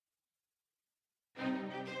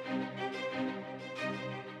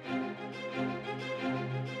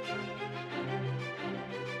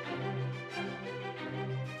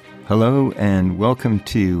Hello and welcome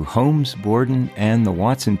to Holmes, Borden, and the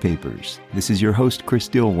Watson Papers. This is your host, Chris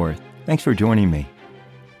Dilworth. Thanks for joining me.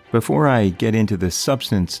 Before I get into the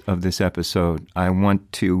substance of this episode, I want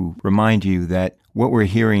to remind you that what we're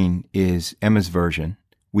hearing is Emma's version.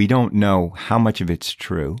 We don't know how much of it's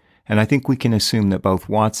true, and I think we can assume that both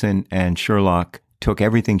Watson and Sherlock took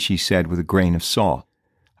everything she said with a grain of salt.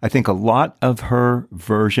 I think a lot of her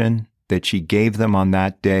version that she gave them on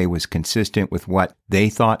that day was consistent with what they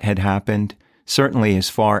thought had happened. Certainly as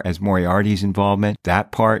far as Moriarty's involvement,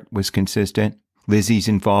 that part was consistent. Lizzie's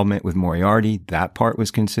involvement with Moriarty, that part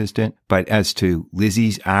was consistent. But as to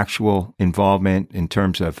Lizzie's actual involvement in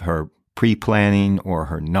terms of her pre-planning or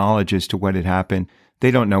her knowledge as to what had happened,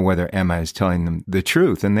 they don't know whether Emma is telling them the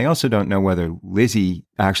truth. And they also don't know whether Lizzie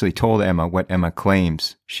actually told Emma what Emma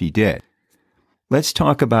claims she did. Let's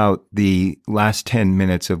talk about the last 10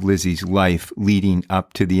 minutes of Lizzie's life leading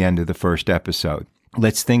up to the end of the first episode.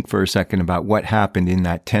 Let's think for a second about what happened in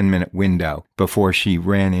that 10-minute window before she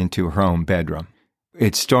ran into her own bedroom.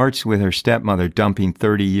 It starts with her stepmother dumping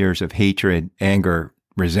 30 years of hatred, anger,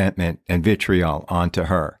 resentment, and vitriol onto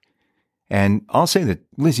her. And I'll say that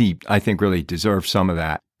Lizzie, I think, really deserved some of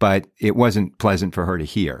that, but it wasn't pleasant for her to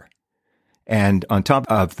hear. And on top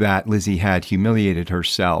of that, Lizzie had humiliated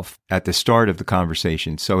herself at the start of the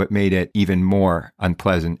conversation, so it made it even more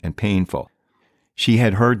unpleasant and painful. She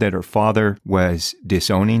had heard that her father was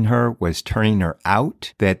disowning her, was turning her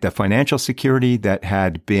out, that the financial security that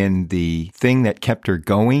had been the thing that kept her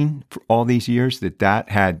going for all these years, that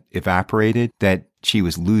had evaporated, that she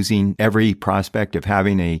was losing every prospect of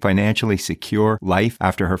having a financially secure life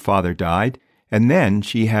after her father died. And then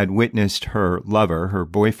she had witnessed her lover, her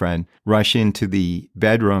boyfriend, rush into the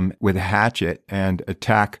bedroom with a hatchet and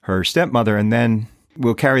attack her stepmother. And then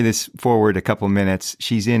we'll carry this forward a couple minutes.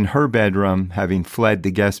 She's in her bedroom, having fled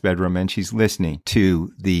the guest bedroom, and she's listening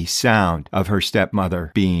to the sound of her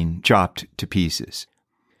stepmother being chopped to pieces.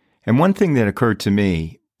 And one thing that occurred to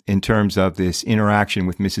me in terms of this interaction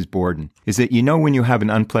with Mrs. Borden is that when you have an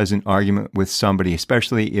unpleasant argument with somebody,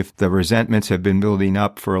 especially if the resentments have been building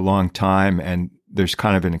up for a long time and there's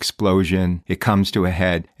kind of an explosion, it comes to a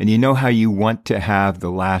head, and you know how you want to have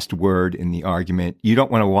the last word in the argument. You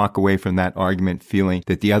don't want to walk away from that argument feeling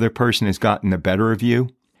that the other person has gotten the better of you.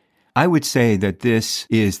 I would say that this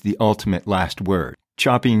is the ultimate last word.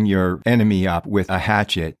 Chopping your enemy up with a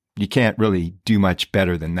hatchet, you can't really do much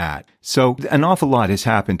better than that. So an awful lot has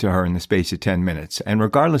happened to her in the space of 10 minutes. And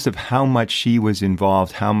regardless of how much she was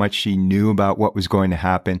involved, how much she knew about what was going to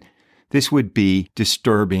happen, this would be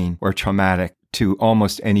disturbing or traumatic to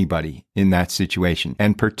almost anybody in that situation.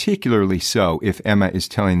 And particularly so if Emma is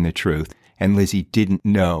telling the truth and Lizzie didn't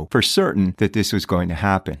know for certain that this was going to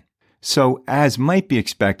happen. So as might be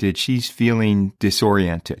expected, she's feeling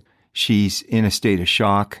disoriented. She's in a state of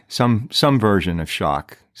shock, some version of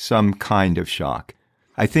shock, some kind of shock.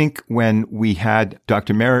 I think when we had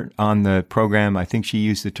Dr. Merritt on the program, I think she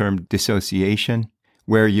used the term dissociation,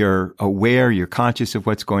 where you're aware, you're conscious of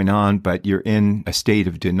what's going on, but you're in a state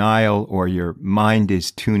of denial or your mind is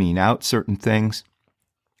tuning out certain things.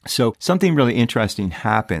 So something really interesting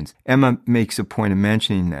happens. Emma makes a point of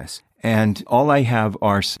mentioning this. And all I have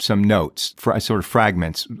are some notes, sort of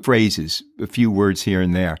fragments, phrases, a few words here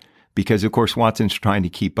and there, because, of course, Watson's trying to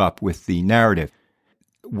keep up with the narrative.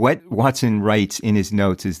 What Watson writes in his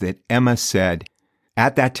notes is that Emma said,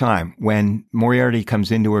 at that time, when Moriarty comes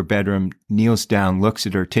into her bedroom, kneels down, looks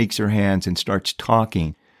at her, takes her hands, and starts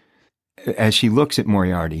talking. As she looks at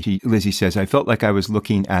Moriarty, Lizzie says, I felt like I was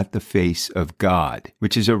looking at the face of God,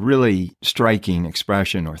 which is a really striking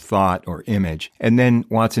expression or thought or image. And then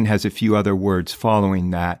Watson has a few other words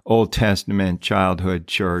following that, Old Testament, childhood,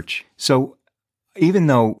 church. So even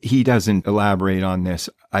though he doesn't elaborate on this,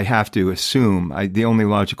 I have to assume the only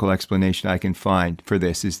logical explanation I can find for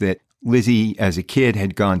this is that Lizzie, as a kid,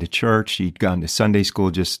 had gone to church. She'd gone to Sunday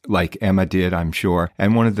school just like Emma did, I'm sure.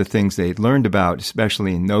 And one of the things they had learned about,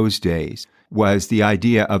 especially in those days, was the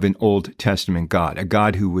idea of an Old Testament God, a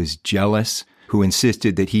God who was jealous, who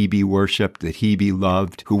insisted that he be worshipped, that he be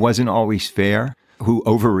loved, who wasn't always fair, who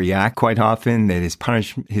overreact quite often, that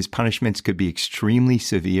his punishments could be extremely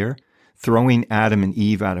severe, throwing Adam and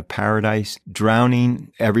Eve out of paradise,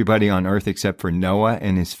 drowning everybody on earth except for Noah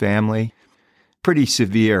and his family. Pretty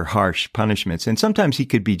severe, harsh punishments. And sometimes he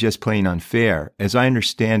could be just plain unfair. As I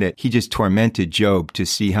understand it, he just tormented Job to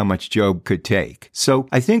see how much Job could take. So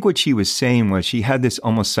I think what she was saying was she had this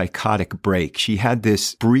almost psychotic break. She had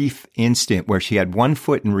this brief instant where she had one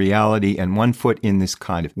foot in reality and one foot in this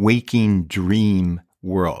kind of waking dream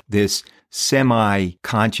world. This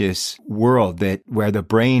semi-conscious world where the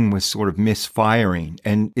brain was sort of misfiring.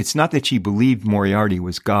 And it's not that she believed Moriarty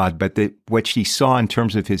was God, but that what she saw in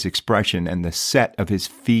terms of his expression and the set of his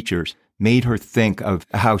features made her think of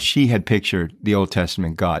how she had pictured the Old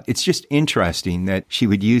Testament God. It's just interesting that she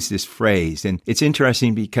would use this phrase. And it's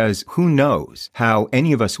interesting because who knows how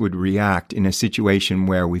any of us would react in a situation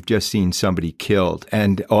where we've just seen somebody killed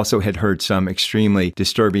and also had heard some extremely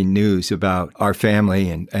disturbing news about our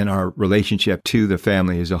family and our relationship to the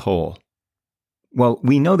family as a whole. Well,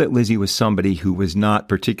 we know that Lizzie was somebody who was not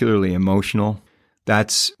particularly emotional.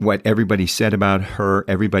 That's what everybody said about her,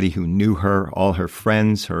 everybody who knew her, all her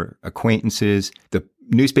friends, her acquaintances. The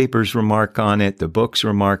newspapers remark on it, the books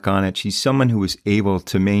remark on it. She's someone who was able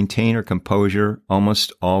to maintain her composure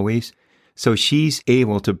almost always. So she's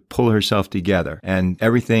able to pull herself together, and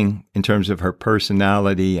everything in terms of her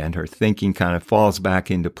personality and her thinking kind of falls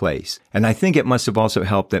back into place. And I think it must have also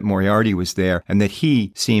helped that Moriarty was there and that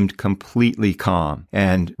he seemed completely calm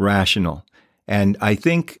and rational. And I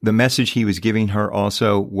think the message he was giving her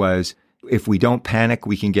also was, if we don't panic,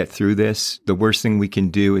 we can get through this. The worst thing we can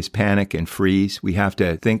do is panic and freeze. We have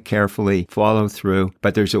to think carefully, follow through,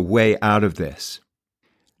 but there's a way out of this.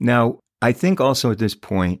 Now, I think also at this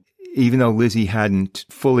point, even though Lizzie hadn't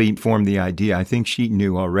fully formed the idea, I think she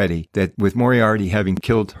knew already that with Moriarty having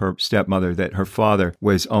killed her stepmother, that her father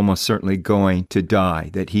was almost certainly going to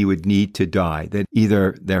die, that he would need to die, that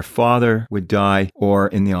either their father would die or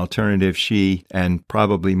in the alternative, she and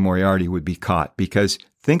probably Moriarty would be caught. Because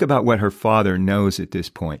think about what her father knows at this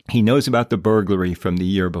point. He knows about the burglary from the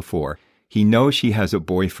year before. He knows she has a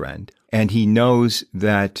boyfriend, and he knows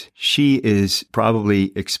that she is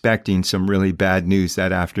probably expecting some really bad news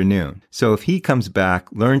that afternoon. So if he comes back,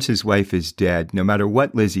 learns his wife is dead, no matter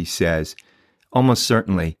what Lizzie says, almost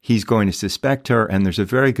certainly he's going to suspect her, and there's a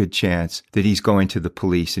very good chance that he's going to the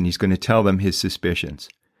police and he's going to tell them his suspicions.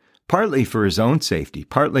 Partly for his own safety,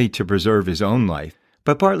 partly to preserve his own life,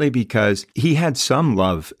 but partly because he had some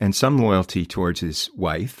love and some loyalty towards his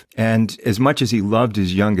wife. And as much as he loved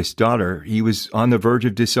his youngest daughter, he was on the verge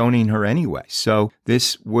of disowning her anyway. So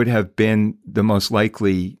this would have been the most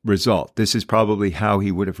likely result. This is probably how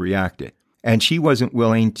he would have reacted. And she wasn't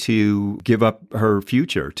willing to give up her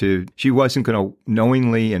future. She wasn't going to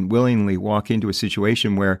knowingly and willingly walk into a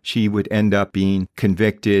situation where she would end up being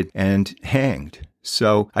convicted and hanged.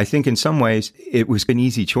 So I think in some ways it was an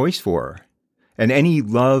easy choice for her. And any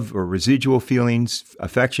love or residual feelings,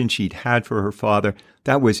 affection she'd had for her father,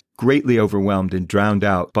 that was greatly overwhelmed and drowned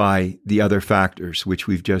out by the other factors which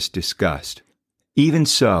we've just discussed. Even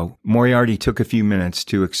so, Moriarty took a few minutes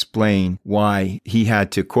to explain why he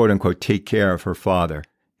had to, quote-unquote, take care of her father.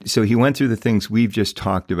 So he went through the things we've just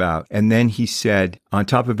talked about, and then he said, on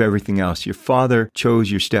top of everything else, your father chose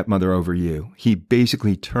your stepmother over you. He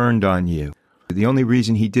basically turned on you. The only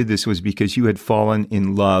reason he did this was because you had fallen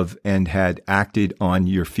in love and had acted on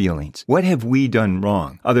your feelings. What have we done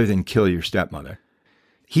wrong other than kill your stepmother?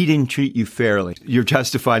 He didn't treat you fairly. You're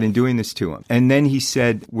justified in doing this to him. And then he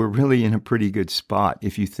said, we're really in a pretty good spot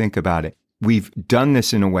if you think about it. We've done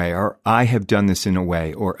this in a way, or I have done this in a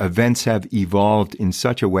way, or events have evolved in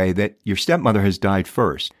such a way that your stepmother has died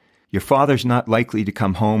first. Your father's not likely to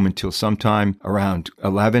come home until sometime around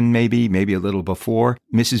 11, maybe a little before.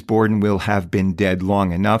 Mrs. Borden will have been dead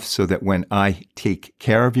long enough so that when I take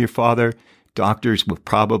care of your father, doctors will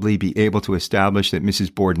probably be able to establish that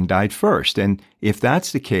Mrs. Borden died first. And if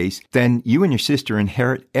that's the case, then you and your sister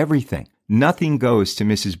inherit everything. Nothing goes to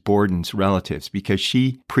Mrs. Borden's relatives because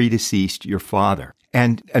she predeceased your father.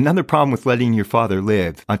 And another problem with letting your father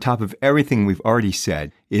live, on top of everything we've already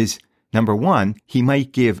said, is number one, he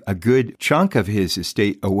might give a good chunk of his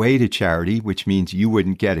estate away to charity, which means you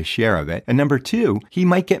wouldn't get a share of it. And number two, he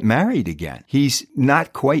might get married again. He's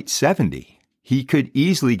not quite 70. He could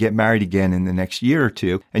easily get married again in the next year or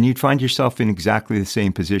two, and you'd find yourself in exactly the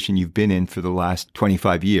same position you've been in for the last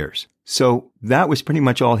 25 years. So that was pretty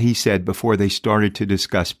much all he said before they started to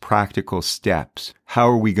discuss practical steps. How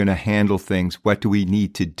are we going to handle things? What do we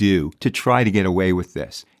need to do to try to get away with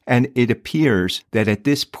this? And it appears that at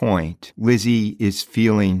this point, Lizzie is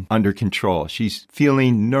feeling under control. She's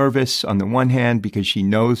feeling nervous on the one hand because she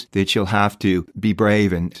knows that she'll have to be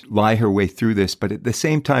brave and lie her way through this. But at the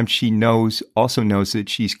same time, she also knows that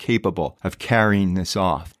she's capable of carrying this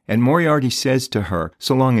off. And Moriarty says to her,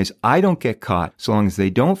 so long as I don't get caught, so long as they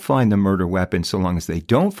don't find the murder weapon, so long as they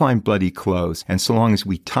don't find bloody clothes, and so long as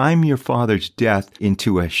we time your father's death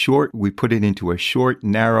into a short,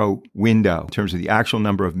 narrow window in terms of the actual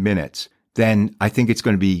number of minutes, then I think it's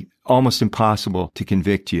going to be almost impossible to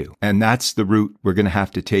convict you. And that's the route we're going to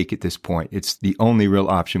have to take at this point. It's the only real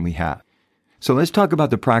option we have. So let's talk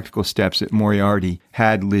about the practical steps that Moriarty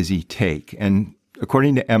had Lizzie take. And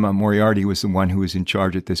according to Emma, Moriarty was the one who was in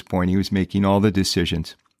charge at this point. He was making all the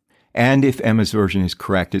decisions. And if Emma's version is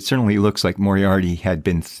correct, it certainly looks like Moriarty had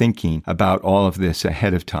been thinking about all of this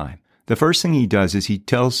ahead of time. The first thing he does is he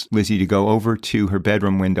tells Lizzie to go over to her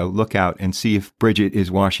bedroom window, look out, and see if Bridget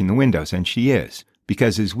is washing the windows. And she is.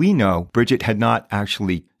 Because as we know, Bridget had not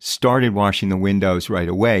actually started washing the windows right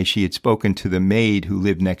away. She had spoken to the maid who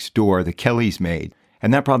lived next door, the Kelly's maid,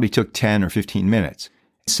 and that probably took 10 or 15 minutes.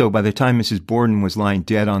 So by the time Mrs. Borden was lying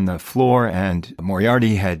dead on the floor and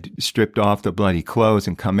Moriarty had stripped off the bloody clothes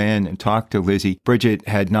and come in and talked to Lizzie, Bridget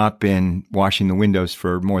had not been washing the windows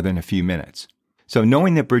for more than a few minutes. So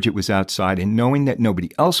knowing that Bridget was outside and knowing that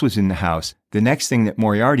nobody else was in the house, the next thing that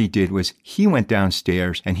Moriarty did was he went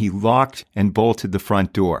downstairs and he locked and bolted the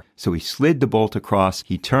front door. So he slid the bolt across,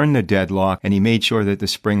 he turned the deadlock, and he made sure that the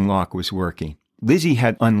spring lock was working. Lizzie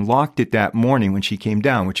had unlocked it that morning when she came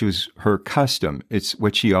down, which was her custom. It's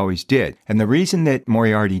what she always did. And the reason that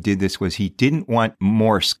Moriarty did this was he didn't want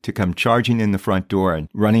Morse to come charging in the front door and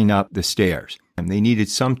running up the stairs. And they needed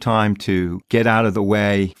some time to get out of the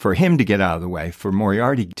way, for him to get out of the way, for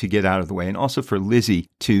Moriarty to get out of the way, and also for Lizzie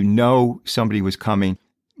to know somebody was coming.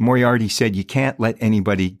 Moriarty said, you can't let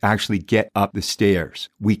anybody actually get up the stairs.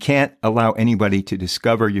 We can't allow anybody to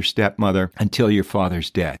discover your stepmother until your father's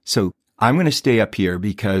dead. So I'm going to stay up here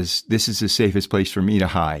because this is the safest place for me to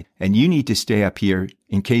hide. And you need to stay up here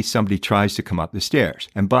in case somebody tries to come up the stairs.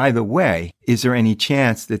 And by the way, is there any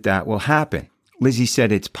chance that that will happen? Lizzie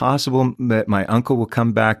said it's possible that my uncle will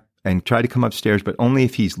come back and try to come upstairs, but only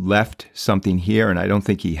if he's left something here, and I don't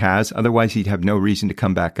think he has. Otherwise, he'd have no reason to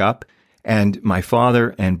come back up. And my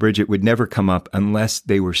father and Bridget would never come up unless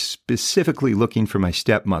they were specifically looking for my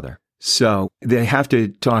stepmother. So they have to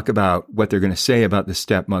talk about what they're going to say about the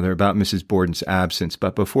stepmother, about Mrs. Borden's absence.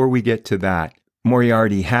 But before we get to that,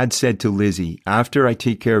 Moriarty had said to Lizzie, after I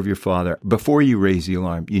take care of your father, before you raise the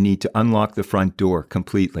alarm, you need to unlock the front door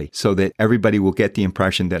completely so that everybody will get the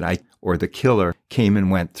impression that I or the killer came and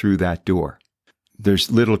went through that door. There's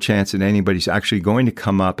little chance that anybody's actually going to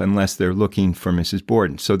come up unless they're looking for Mrs.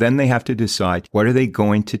 Borden. So then they have to decide, what are they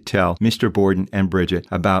going to tell Mr. Borden and Bridget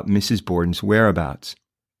about Mrs. Borden's whereabouts?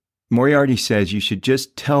 Moriarty says you should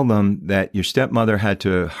just tell them that your stepmother had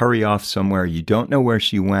to hurry off somewhere. You don't know where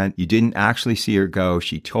she went. You didn't actually see her go.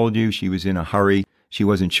 She told you she was in a hurry. She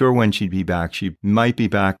wasn't sure when she'd be back. She might be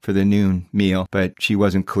back for the noon meal, but she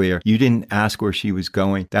wasn't clear. You didn't ask where she was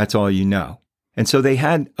going. That's all you know. And so they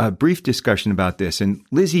had a brief discussion about this, and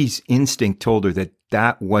Lizzie's instinct told her that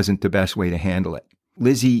that wasn't the best way to handle it.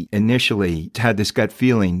 Lizzie initially had this gut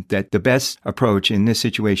feeling that the best approach in this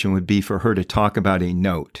situation would be for her to talk about a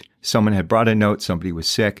note. Someone had brought a note, somebody was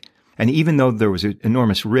sick, and even though there was an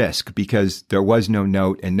enormous risk because there was no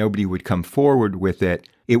note and nobody would come forward with it,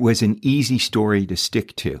 it was an easy story to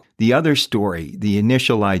stick to. The other story, the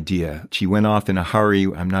initial idea, she went off in a hurry,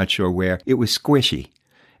 I'm not sure where, it was squishy.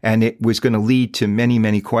 And it was going to lead to many,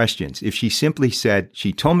 many questions. If she simply said,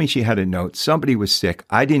 she told me she had a note, somebody was sick,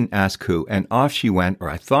 I didn't ask who, and off she went, or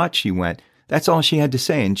I thought she went, that's all she had to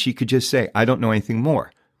say. And she could just say, I don't know anything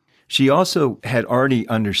more. She also had already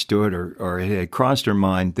understood, or it had crossed her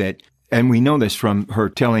mind that, and we know this from her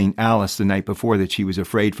telling Alice the night before that she was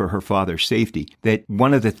afraid for her father's safety, that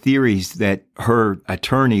one of the theories that her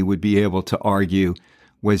attorney would be able to argue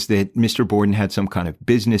was that Mr. Borden had some kind of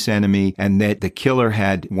business enemy and that the killer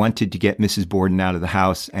had wanted to get Mrs. Borden out of the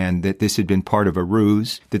house and that this had been part of a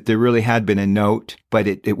ruse, that there really had been a note, but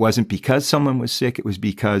it wasn't because someone was sick, it was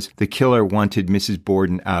because the killer wanted Mrs.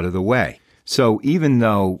 Borden out of the way. So even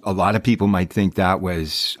though a lot of people might think that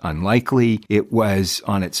was unlikely, it was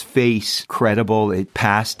on its face credible, it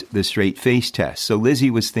passed the straight face test. So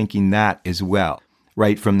Lizzie was thinking that as well,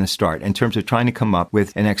 right from the start, in terms of trying to come up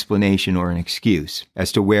with an explanation or an excuse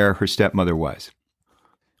as to where her stepmother was.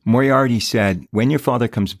 Moriarty said, when your father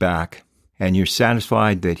comes back and you're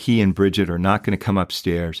satisfied that he and Bridget are not going to come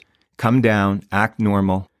upstairs, come down, act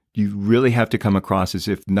normal. You really have to come across as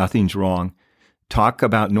if nothing's wrong. Talk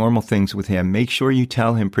about normal things with him. Make sure you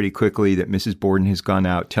tell him pretty quickly that Mrs. Borden has gone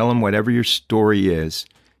out. Tell him whatever your story is.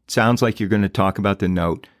 It sounds like you're going to talk about the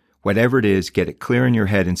note. Whatever it is, get it clear in your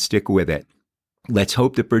head and stick with it. Let's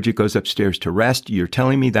hope that Bridget goes upstairs to rest. You're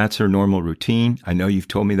telling me that's her normal routine. I know you've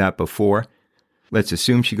told me that before. Let's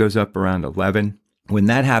assume she goes up around 11. When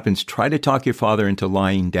that happens, try to talk your father into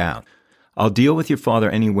lying down. I'll deal with your father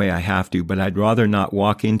any way I have to, but I'd rather not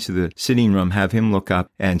walk into the sitting room, have him look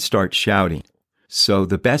up, and start shouting. So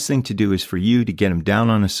the best thing to do is for you to get him down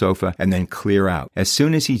on a sofa and then clear out. As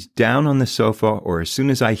soon as he's down on the sofa, or as soon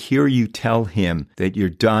as I hear you tell him that you're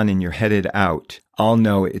done and you're headed out, I'll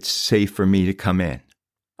know it's safe for me to come in.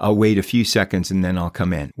 I'll wait a few seconds and then I'll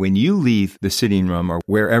come in. When you leave the sitting room or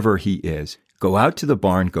wherever he is, go out to the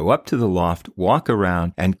barn, go up to the loft, walk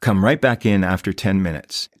around, and come right back in after 10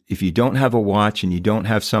 minutes. If you don't have a watch and you don't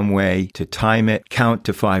have some way to time it, count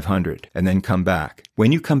to 500 and then come back.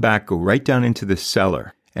 When you come back, go right down into the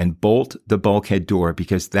cellar and bolt the bulkhead door,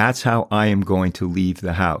 because that's how I am going to leave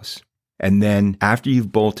the house. And then after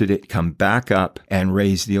you've bolted it, come back up and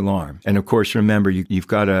raise the alarm. And of course, remember, you've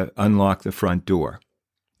got to unlock the front door.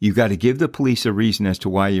 You've got to give the police a reason as to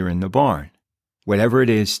why you're in the barn. Whatever it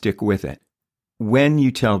is, stick with it. When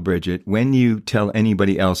you tell Bridget, when you tell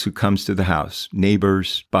anybody else who comes to the house,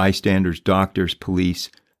 neighbors, bystanders, doctors,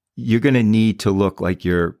 police, you're going to need to look like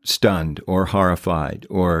you're stunned or horrified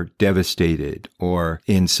or devastated or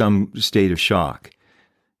in some state of shock.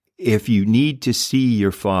 If you need to see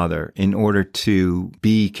your father in order to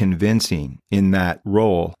be convincing in that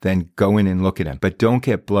role, then go in and look at him. But don't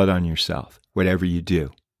get blood on yourself, whatever you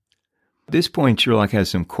do. At this point, Sherlock has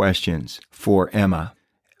some questions for Emma.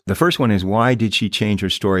 The first one is, why did she change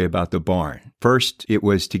her story about the barn? First, it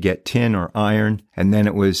was to get tin or iron, and then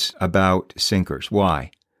it was about sinkers.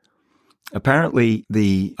 Why? Apparently,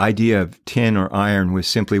 the idea of tin or iron was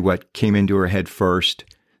simply what came into her head first,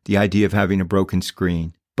 the idea of having a broken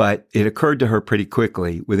screen. But it occurred to her pretty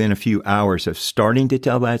quickly, within a few hours of starting to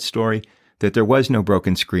tell that story, that there was no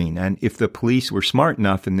broken screen. And if the police were smart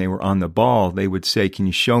enough and they were on the ball, they would say, can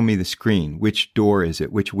you show me the screen? Which door is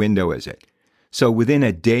it? Which window is it? So within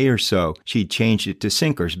a day or so, she changed it to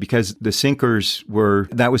sinkers, because the sinkers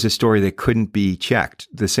that was a story that couldn't be checked,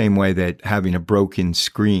 the same way that having a broken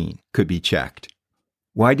screen could be checked.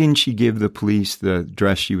 Why didn't she give the police the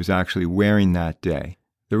dress she was actually wearing that day?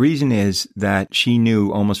 The reason is that she knew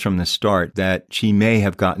almost from the start that she may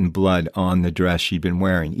have gotten blood on the dress she'd been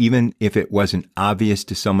wearing, even if it wasn't obvious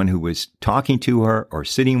to someone who was talking to her or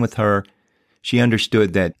sitting with her. She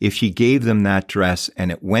understood that if she gave them that dress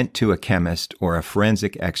and it went to a chemist or a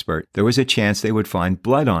forensic expert, there was a chance they would find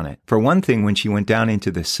blood on it. For one thing, when she went down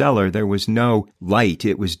into the cellar, there was no light.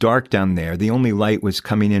 It was dark down there. The only light was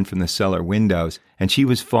coming in from the cellar windows, and she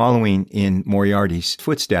was following in Moriarty's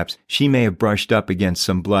footsteps. She may have brushed up against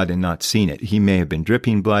some blood and not seen it. He may have been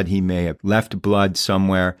dripping blood. He may have left blood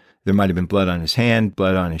somewhere. There might have been blood on his hand,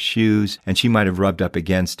 blood on his shoes, and she might have rubbed up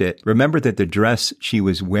against it. Remember that the dress she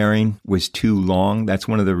was wearing was too long. That's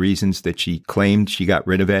one of the reasons that she claimed she got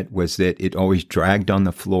rid of it, was that it always dragged on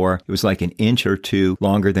the floor. It was like an inch or two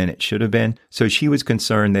longer than it should have been. So she was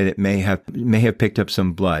concerned that it may have picked up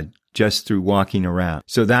some blood just through walking around.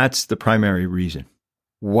 So that's the primary reason.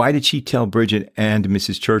 Why did she tell Bridget and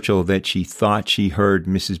Mrs. Churchill that she thought she heard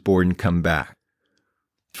Mrs. Borden come back?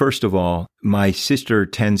 First of all, my sister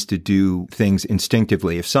tends to do things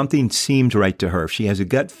instinctively. If something seems right to her, if she has a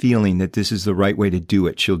gut feeling that this is the right way to do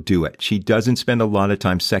it, she'll do it. She doesn't spend a lot of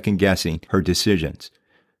time second-guessing her decisions.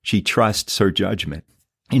 She trusts her judgment.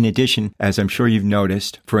 In addition, as I'm sure you've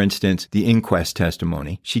noticed, for instance, the inquest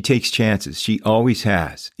testimony, she takes chances. She always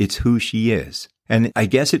has. It's who she is. And I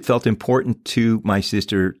guess it felt important to my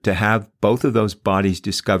sister to have both of those bodies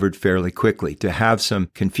discovered fairly quickly, to have some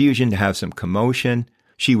confusion, to have some commotion.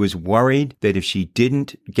 She was worried that if she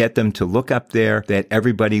didn't get them to look up there, that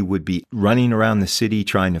everybody would be running around the city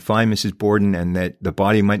trying to find Mrs. Borden, and that the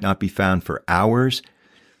body might not be found for hours.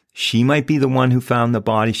 She might be the one who found the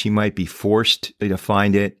body. She might be forced to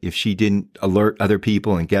find it if she didn't alert other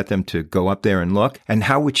people and get them to go up there and look. And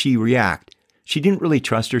how would she react? She didn't really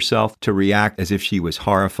trust herself to react as if she was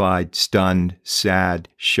horrified, stunned, sad,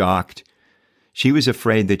 shocked. She was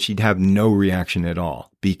afraid that she'd have no reaction at all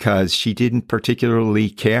because she didn't particularly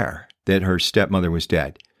care that her stepmother was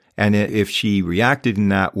dead. And if she reacted in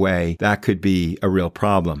that way, that could be a real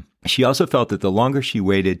problem. She also felt that the longer she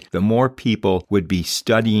waited, the more people would be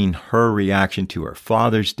studying her reaction to her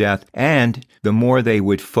father's death, and the more they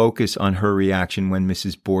would focus on her reaction when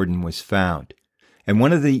Mrs. Borden was found. And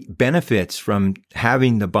one of the benefits from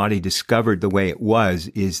having the body discovered the way it was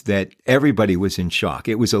is that everybody was in shock.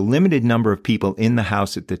 It was a limited number of people in the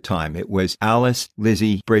house at the time. It was Alice,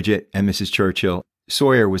 Lizzie, Bridget, and Mrs. Churchill.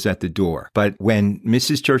 Sawyer was at the door. But when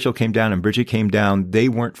Mrs. Churchill came down and Bridget came down, they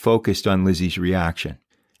weren't focused on Lizzie's reaction.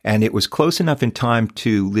 And it was close enough in time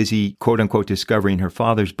to Lizzie, quote-unquote, discovering her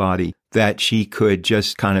father's body that she could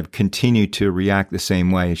just kind of continue to react the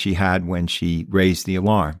same way as she had when she raised the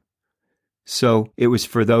alarm. So it was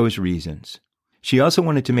for those reasons. She also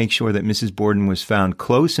wanted to make sure that Mrs. Borden was found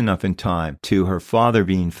close enough in time to her father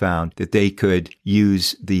being found that they could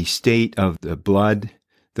use the state of the blood.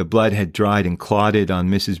 The blood had dried and clotted on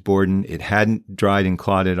Mrs. Borden. It hadn't dried and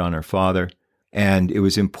clotted on her father. And it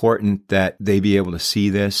was important that they be able to see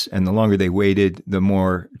this. And the longer they waited, the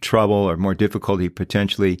more trouble or more difficulty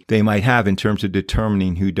potentially they might have in terms of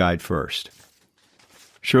determining who died first.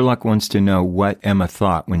 Sherlock wants to know what Emma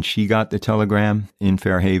thought when she got the telegram in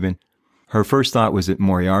Fairhaven. Her first thought was that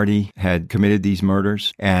Moriarty had committed these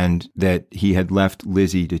murders and that he had left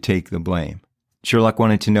Lizzie to take the blame. Sherlock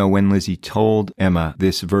wanted to know when Lizzie told Emma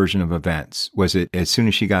this version of events. Was it as soon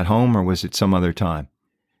as she got home or was it some other time?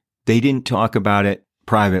 They didn't talk about it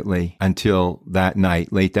privately until that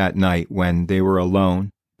night, late that night, when they were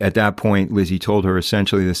alone. At that point, Lizzie told her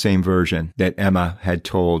essentially the same version that Emma had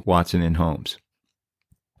told Watson and Holmes.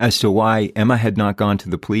 As to why Emma had not gone to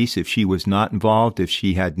the police, if she was not involved, if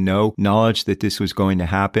she had no knowledge that this was going to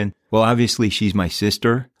happen, well, obviously she's my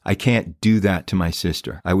sister. I can't do that to my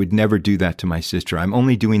sister. I would never do that to my sister. I'm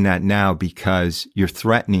only doing that now because you're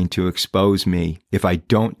threatening to expose me if I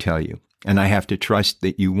don't tell you, and I have to trust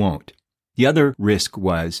that you won't. The other risk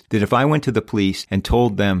was that if I went to the police and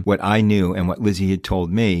told them what I knew and what Lizzie had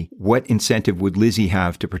told me, what incentive would Lizzie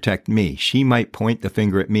have to protect me? She might point the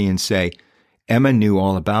finger at me and say, Emma knew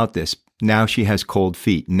all about this. Now she has cold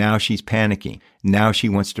feet. Now she's panicking. Now she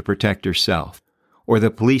wants to protect herself. Or the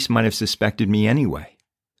police might have suspected me anyway.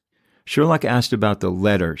 Sherlock asked about the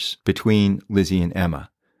letters between Lizzie and Emma.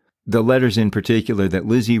 The letters in particular that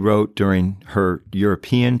Lizzie wrote during her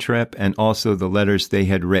European trip, and also the letters they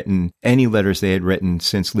had written, any letters they had written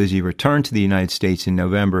since Lizzie returned to the United States in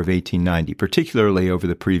November of 1890, particularly over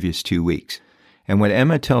the previous 2 weeks. And what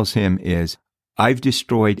Emma tells him is, I've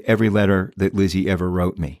destroyed every letter that Lizzie ever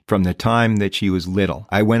wrote me from the time that she was little.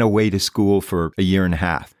 I went away to school for a year and a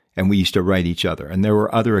half, and we used to write each other. And there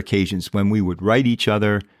were other occasions when we would write each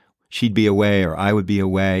other. She'd be away or I would be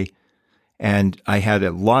away. And I had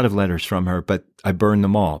a lot of letters from her, but I burned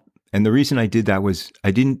them all. And the reason I did that was I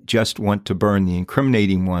didn't just want to burn the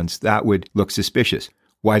incriminating ones. That would look suspicious.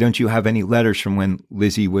 Why don't you have any letters from when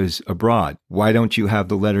Lizzie was abroad? Why don't you have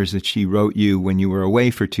the letters that she wrote you when you were away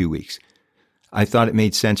for 2 weeks? I thought it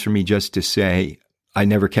made sense for me just to say I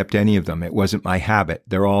never kept any of them. It wasn't my habit.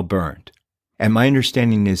 They're all burned. And my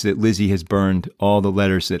understanding is that Lizzie has burned all the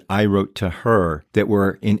letters that I wrote to her that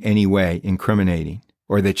were in any way incriminating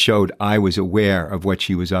or that showed I was aware of what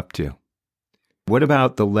she was up to. What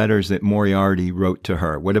about the letters that Moriarty wrote to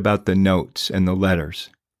her? What about the notes and the letters?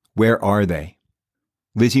 Where are they?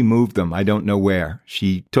 Lizzie moved them. I don't know where.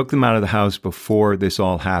 She took them out of the house before this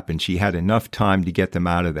all happened. She had enough time to get them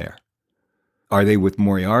out of there. Are they with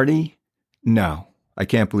Moriarty? No, I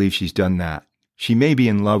can't believe she's done that. She may be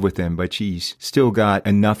in love with him, but she's still got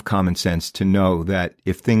enough common sense to know that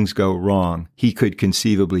if things go wrong, he could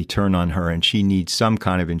conceivably turn on her and she needs some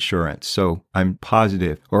kind of insurance. So I'm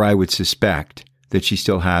positive, or I would suspect, that she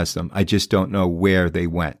still has them. I just don't know where they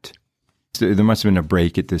went. So there must have been a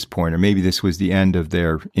break at this point, or maybe this was the end of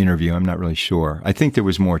their interview. I'm not really sure. I think there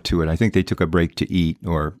was more to it. I think they took a break to eat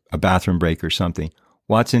or a bathroom break or something.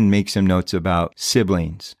 Watson makes some notes about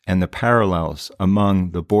siblings and the parallels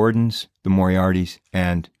among the Bordens, the Moriartys,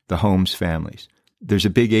 and the Holmes families. There's a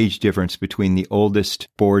big age difference between the oldest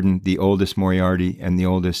Borden, the oldest Moriarty, and the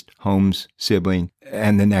oldest Holmes sibling,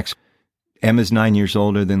 and the next. Emma's 9 years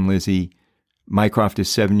older than Lizzie. Mycroft is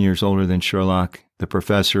 7 years older than Sherlock. The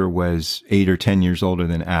professor was 8 or 10 years older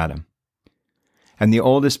than Adam. And the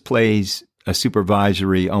oldest plays a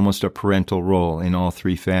supervisory, almost a parental role in all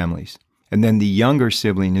three families. And then the younger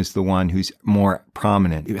sibling is the one who's more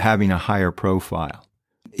prominent, having a higher profile.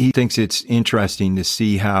 He thinks it's interesting to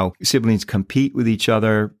see how siblings compete with each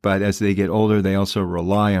other, but as they get older, they also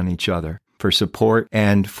rely on each other for support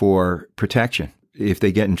and for protection. If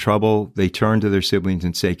they get in trouble, they turn to their siblings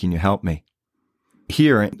and say, "Can you help me?"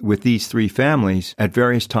 Here, with these three families, at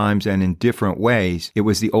various times and in different ways, it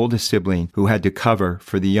was the oldest sibling who had to cover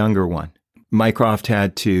for the younger one. Mycroft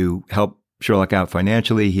had to help Sherlock out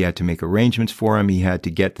financially. He had to make arrangements for him. He had to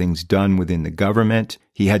get things done within the government.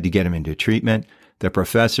 He had to get him into treatment. The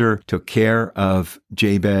professor took care of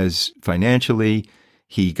Jabez financially.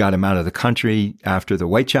 He got him out of the country after the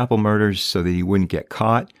Whitechapel murders so that he wouldn't get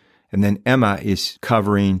caught. And then Emma is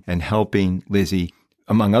covering and helping Lizzie.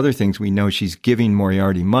 Among other things, we know she's giving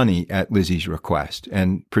Moriarty money at Lizzie's request,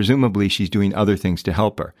 and presumably she's doing other things to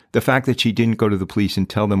help her. The fact that she didn't go to the police and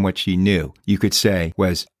tell them what she knew, you could say,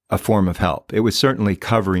 was a form of help. It was certainly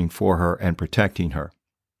covering for her and protecting her.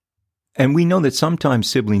 And we know that sometimes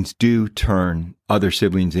siblings do turn other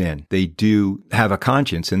siblings in. They do have a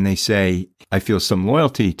conscience and they say, I feel some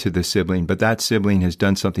loyalty to the sibling, but that sibling has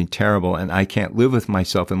done something terrible and I can't live with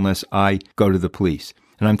myself unless I go to the police.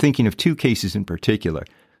 And I'm thinking of two cases in particular.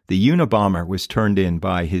 The Unabomber was turned in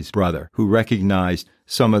by his brother, who recognized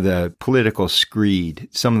some of the political screed,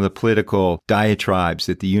 some of the political diatribes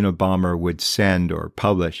that the Unabomber would send or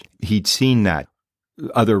publish. He'd seen that,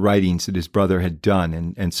 other writings that his brother had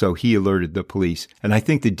done, and so he alerted the police. And I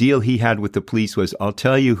think the deal he had with the police was, I'll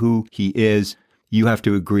tell you who he is. You have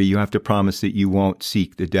to agree. You have to promise that you won't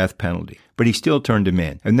seek the death penalty. But he still turned him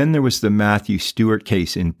in. And then there was the Matthew Stewart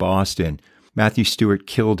case in Boston. Matthew Stewart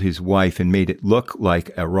killed his wife and made it look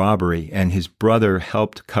like a robbery, and his brother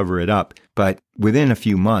helped cover it up. But within a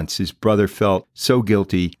few months, his brother felt so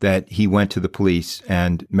guilty that he went to the police,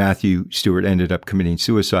 and Matthew Stewart ended up committing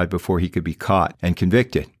suicide before he could be caught and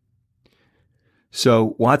convicted.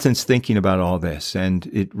 So Watson's thinking about all this, and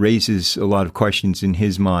it raises a lot of questions in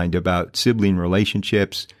his mind about sibling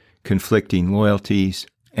relationships, conflicting loyalties,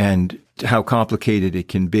 and how complicated it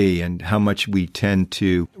can be, and how much we tend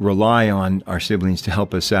to rely on our siblings to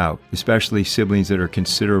help us out, especially siblings that are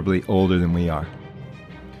considerably older than we are.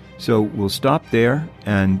 So we'll stop there,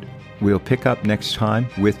 and we'll pick up next time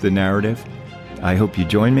with the narrative. I hope you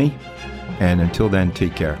join me, and until then,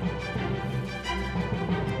 take care.